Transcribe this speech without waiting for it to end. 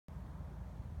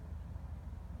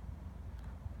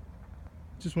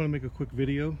Just want to make a quick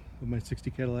video of my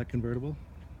 60 Cadillac Convertible.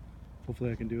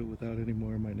 Hopefully I can do it without any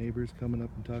more of my neighbors coming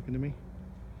up and talking to me.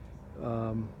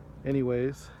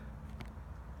 Anyways,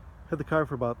 had the car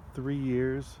for about 3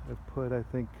 years. I've put, I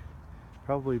think,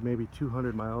 probably maybe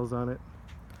 200 miles on it.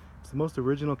 It's the most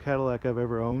original Cadillac I've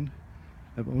ever owned.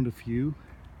 I've owned a few,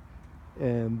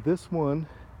 and this one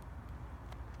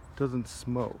doesn't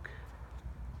smoke.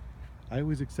 I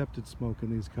always accepted smoke in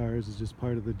these cars as just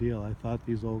part of the deal. I thought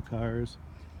these old cars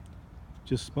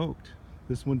just smoked.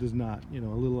 This one does not. You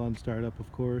know, a little on startup, of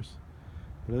course,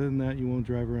 but other than that, you won't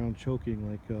drive around choking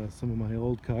like some of my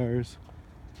old cars.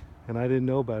 And I didn't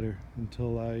know better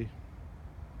until I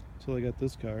got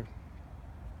this car.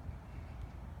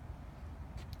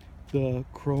 The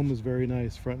chrome is very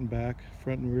nice, front and back.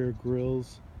 Front and rear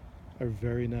grills are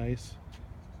very nice.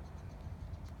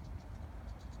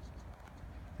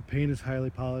 The paint is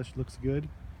highly polished, looks good,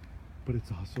 but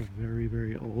it's also very,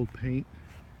 very old paint.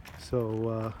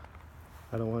 So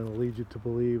I don't want to lead you to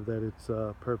believe that it's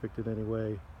perfect in any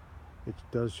way. It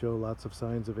does show lots of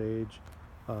signs of age,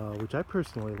 which I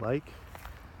personally like.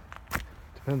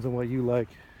 Depends on what you like.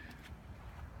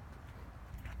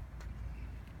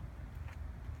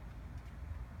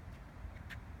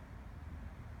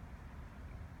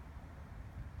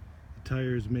 The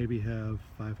tires maybe have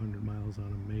 500 miles on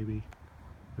them, maybe.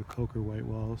 They're Coker white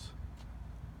walls.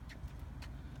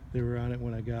 They were on it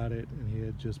when I got it, and he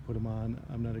had just put them on.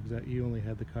 I'm not exact. He only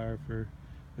had the car for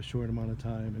a short amount of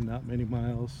time and not many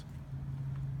miles.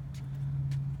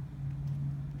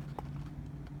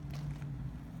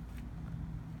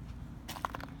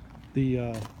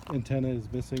 The antenna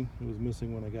is missing. It was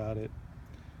missing when I got it.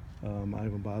 I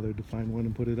haven't bothered to find one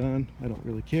and put it on. I don't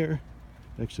really care.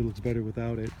 It actually looks better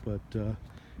without it, but an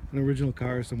original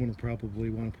car, someone will probably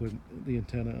want to put the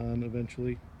antenna on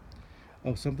eventually.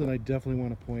 Oh, something I definitely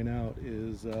want to point out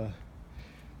is,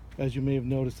 as you may have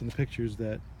noticed in the pictures,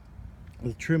 that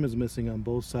the trim is missing on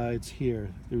both sides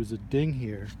here. There was a ding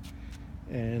here,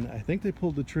 and I think they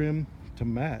pulled the trim to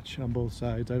match on both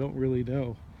sides. I don't really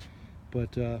know,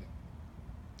 but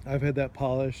I've had that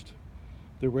polished.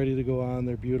 They're ready to go on.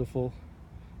 They're beautiful.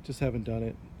 Just haven't done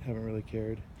it. Haven't really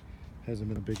cared. Hasn't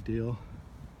been a big deal.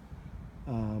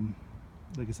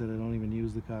 Like I said, I don't even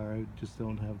use the car. I just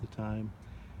don't have the time.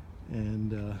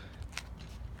 And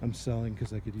I'm selling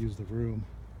because I could use the room.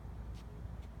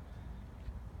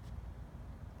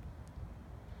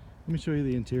 Let me show you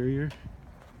the interior.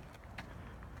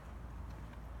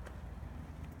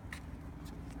 You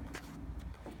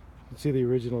can see the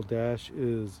original dash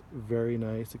is very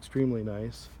nice, extremely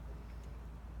nice.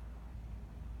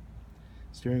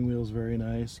 Steering wheel is very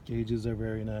nice. Gauges are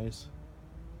very nice.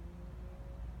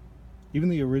 Even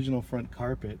the original front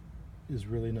carpet is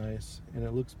really nice, and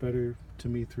it looks better to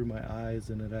me through my eyes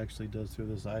than it actually does through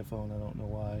this iPhone. I don't know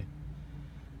why.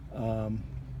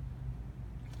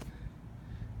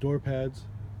 Door pads,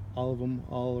 all of them,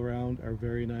 all around, are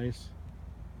very nice.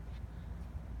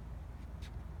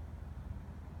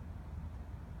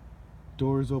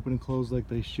 Doors open and close like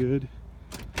they should.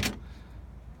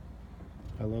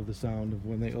 I love the sound of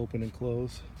when they open and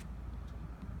close.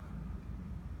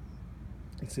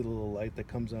 You can see the little light that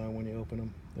comes on when you open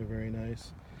them. They're very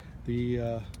nice.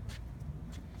 The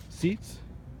seats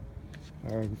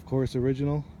are, of course,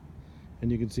 original,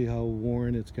 and you can see how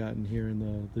worn it's gotten here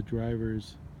in the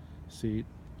driver's seat.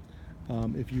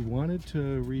 If you wanted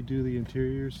to redo the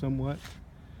interior somewhat,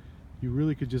 you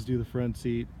really could just do the front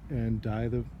seat and dye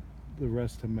the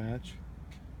rest to match.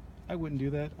 I wouldn't do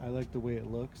that. I like the way it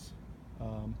looks.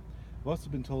 I've also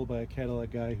been told by a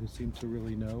Cadillac guy who seemed to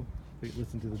really know. Wait,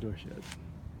 listen to the door shut.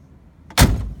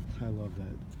 I love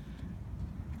that.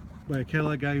 By a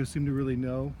Cadillac guy who seemed to really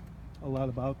know a lot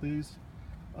about these.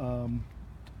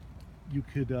 You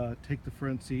could take the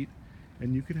front seat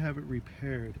and you could have it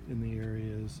repaired in the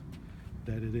areas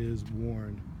that it is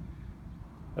worn.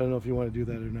 I don't know if you want to do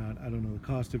that or not. I don't know the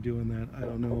cost of doing that. I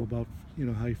don't know about, you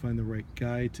know, how you find the right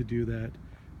guy to do that,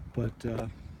 but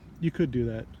you could do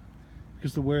that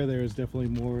because the wear there is definitely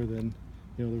more than,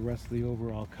 you know, the rest of the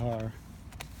overall car.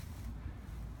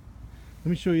 Let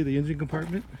me show you the engine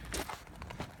compartment.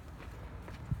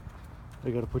 I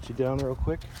gotta put you down real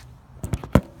quick.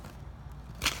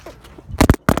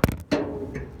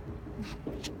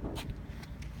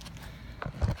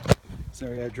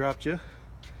 Sorry I dropped you.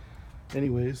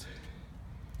 Anyways,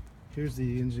 here's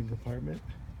the engine compartment.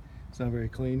 It's not very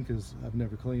clean because I've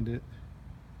never cleaned it,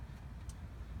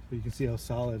 but you can see how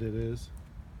solid it is,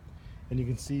 and you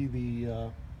can see the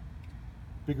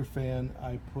bigger fan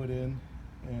I put in,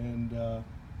 and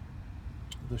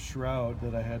the shroud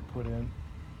that I had put in.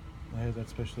 I had that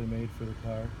specially made for the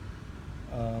car.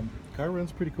 Car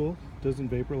runs pretty cool. Doesn't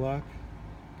vapor lock,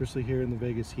 especially here in the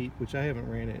Vegas heat, which I haven't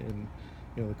ran it in,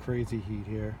 the crazy heat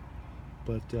here.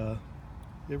 But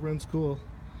it runs cool.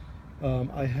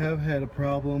 I have had a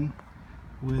problem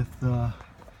with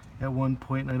at one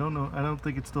point, and I don't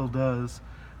think it still does,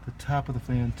 the top of the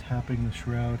fan tapping the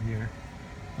shroud here.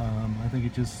 I think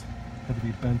it just had to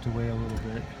be bent away a little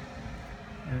bit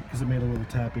because it made a little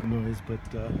tapping noise, but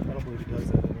I don't believe it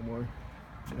does that anymore.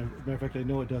 As a matter of fact, I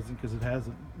know it doesn't because it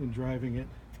hasn't in driving it.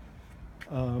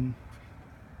 So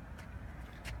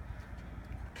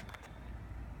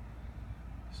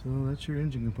that's your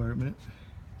engine compartment.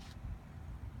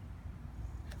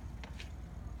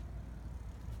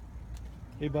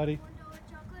 Hey, buddy. $1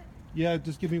 chocolate? Yeah,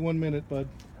 just give me 1 minute, bud.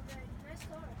 Okay, nice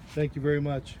car. Thank you very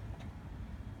much.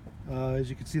 As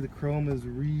you can see, the chrome is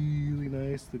really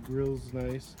nice. The grill's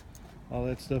nice. All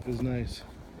that stuff is nice.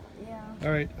 Yeah.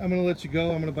 All right, I'm gonna let you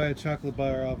go. I'm gonna buy a chocolate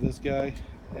bar off this guy,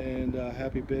 and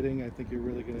happy bidding. I think you're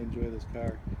really gonna enjoy this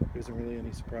car. There isn't really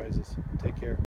any surprises. Take care.